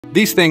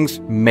These things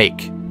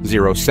make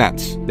zero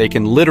sense. They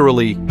can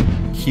literally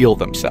heal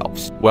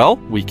themselves. Well,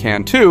 we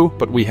can too,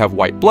 but we have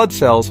white blood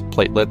cells,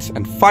 platelets,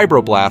 and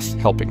fibroblasts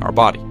helping our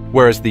body.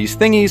 Whereas these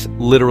thingies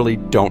literally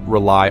don't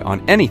rely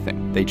on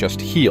anything, they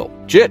just heal.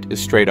 JIT is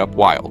straight up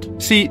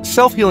wild. See,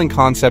 self-healing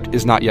concept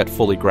is not yet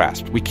fully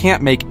grasped. We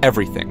can't make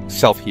everything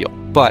self-heal.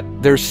 But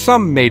there's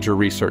some major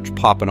research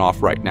popping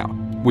off right now.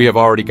 We have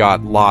already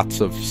got lots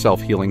of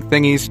self-healing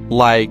thingies,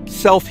 like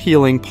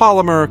self-healing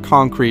polymer,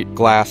 concrete,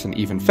 glass, and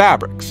even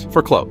fabrics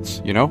for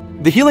clothes, you know?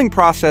 The healing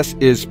process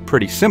is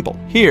pretty simple.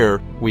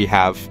 Here, we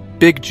have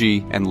big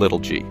G and little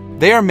g.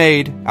 They are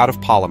made out of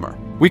polymer.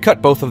 We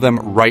cut both of them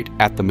right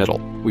at the middle.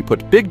 We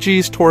put big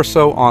G's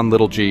torso on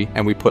little g,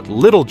 and we put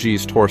little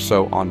g's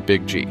torso on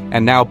big G.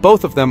 And now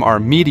both of them are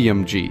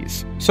medium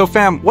G's. So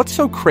fam, what's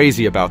so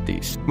crazy about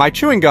these? My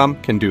chewing gum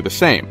can do the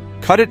same.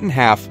 Cut it in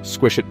half,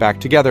 squish it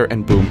back together,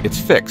 and boom, it's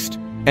fixed.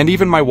 And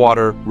even my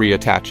water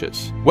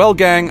reattaches. Well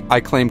gang, I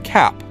claim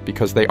cap,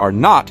 because they are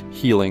not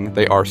healing,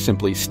 they are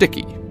simply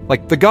sticky.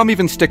 Like, the gum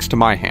even sticks to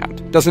my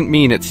hand. Doesn't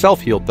mean it's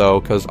self-healed though,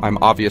 because I'm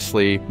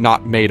obviously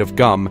not made of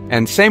gum,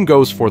 and same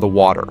goes for the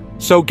water.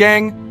 So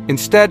gang,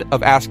 instead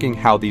of asking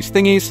how these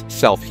thingies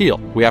self-heal,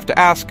 we have to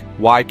ask,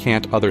 why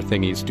can't other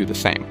thingies do the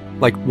same?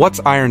 Like, what's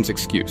iron's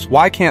excuse?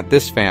 Why can't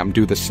this fam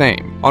do the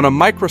same? On a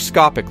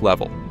microscopic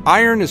level,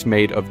 iron is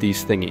made of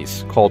these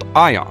thingies called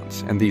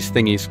ions, and these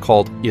thingies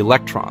called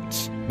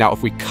electrons. Now,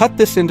 if we cut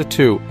this into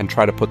two and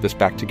try to put this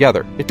back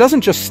together, it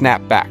doesn't just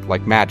snap back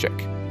like magic.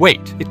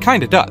 Wait, it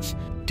kinda does.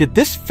 Did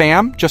this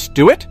fam just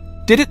do it?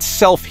 Did it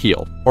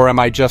self-heal? Or am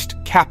I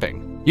just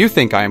capping? You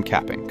think I am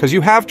capping, because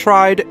you have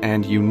tried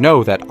and you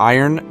know that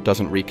iron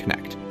doesn't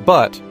reconnect.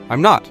 But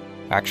I'm not.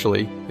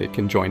 Actually, it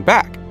can join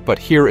back. But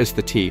here is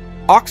the tea.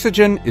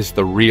 Oxygen is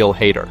the real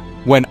hater.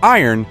 When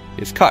iron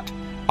is cut,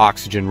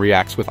 oxygen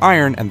reacts with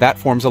iron and that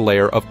forms a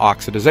layer of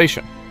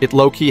oxidization. It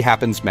low-key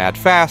happens mad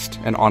fast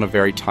and on a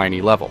very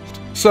tiny level.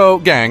 So,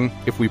 gang,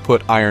 if we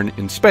put iron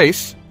in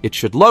space, it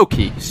should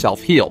low-key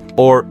self-heal,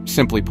 or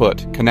simply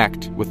put,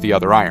 connect with the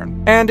other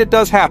iron. And it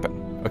does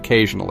happen,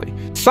 occasionally.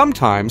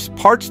 Sometimes,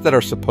 parts that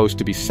are supposed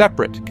to be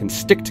separate can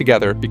stick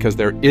together because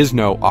there is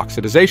no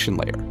oxidization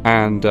layer.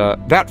 And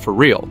that, for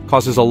real,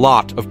 causes a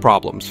lot of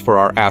problems for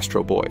our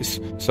Astro Boys.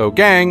 So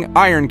gang,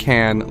 iron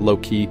can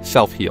low-key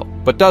self-heal,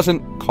 but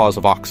doesn't cause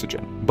of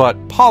oxygen. But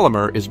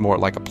polymer is more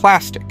like a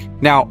plastic.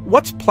 Now,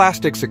 what's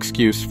plastic's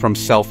excuse from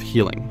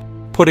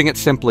self-healing? Putting it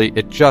simply,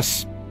 it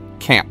just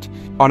can't.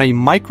 On a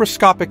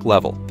microscopic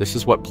level, this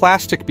is what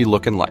plastic be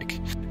looking like.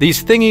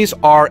 These thingies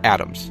are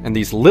atoms, and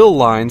these little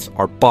lines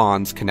are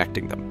bonds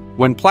connecting them.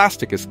 When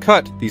plastic is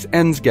cut, these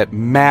ends get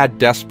mad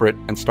desperate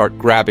and start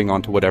grabbing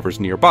onto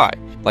whatever's nearby,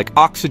 like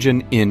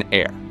oxygen in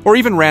air, or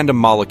even random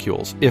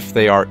molecules if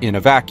they are in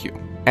a vacuum.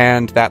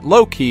 And that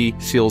low-key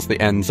seals the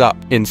ends up.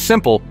 In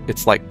simple,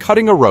 it's like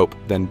cutting a rope,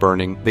 then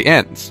burning the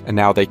ends, and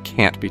now they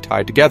can't be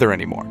tied together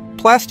anymore.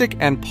 Plastic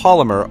and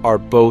polymer are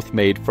both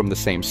made from the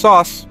same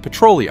sauce,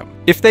 petroleum.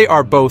 If they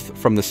are both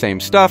from the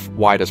same stuff,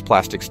 why does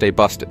plastic stay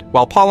busted,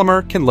 while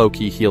polymer can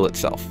low-key heal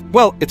itself?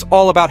 Well, it's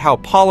all about how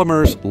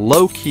polymers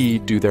low-key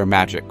do their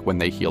magic when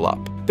they heal up.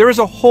 There is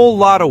a whole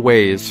lot of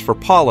ways for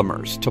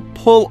polymers to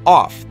pull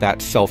off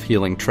that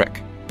self-healing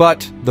trick.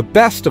 But the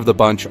best of the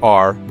bunch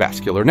are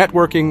vascular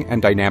networking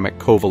and dynamic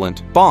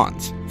covalent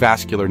bonds.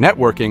 Vascular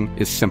networking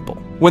is simple.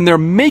 When they're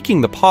making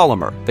the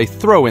polymer, they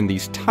throw in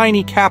these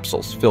tiny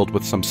capsules filled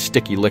with some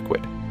sticky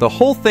liquid. The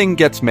whole thing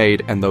gets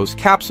made and those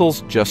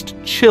capsules just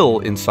chill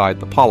inside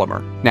the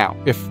polymer. Now,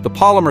 if the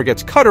polymer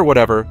gets cut or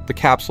whatever, the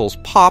capsules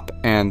pop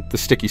and the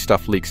sticky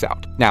stuff leaks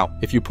out. Now,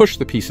 if you push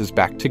the pieces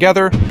back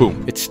together,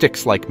 boom, it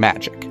sticks like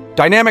magic.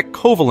 Dynamic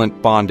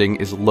covalent bonding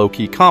is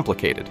low-key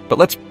complicated, but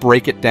let's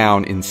break it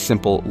down in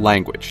simple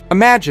language.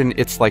 Imagine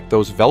it's like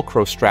those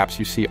Velcro straps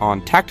you see on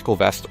tactical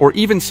vests, or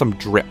even some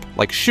drip,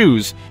 like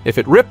shoes. If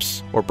it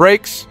rips or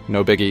breaks,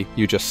 no biggie,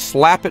 you just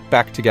slap it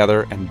back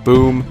together and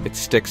boom, it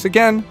sticks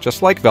again,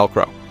 just like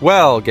Velcro.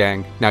 Well,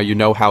 gang, now you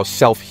know how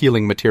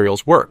self-healing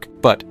materials work,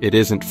 but it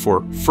isn't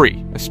for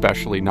free,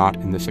 especially not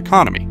in this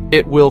economy.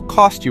 It will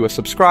cost you a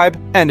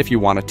subscribe, and if you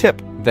want a tip,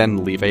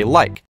 then leave a like.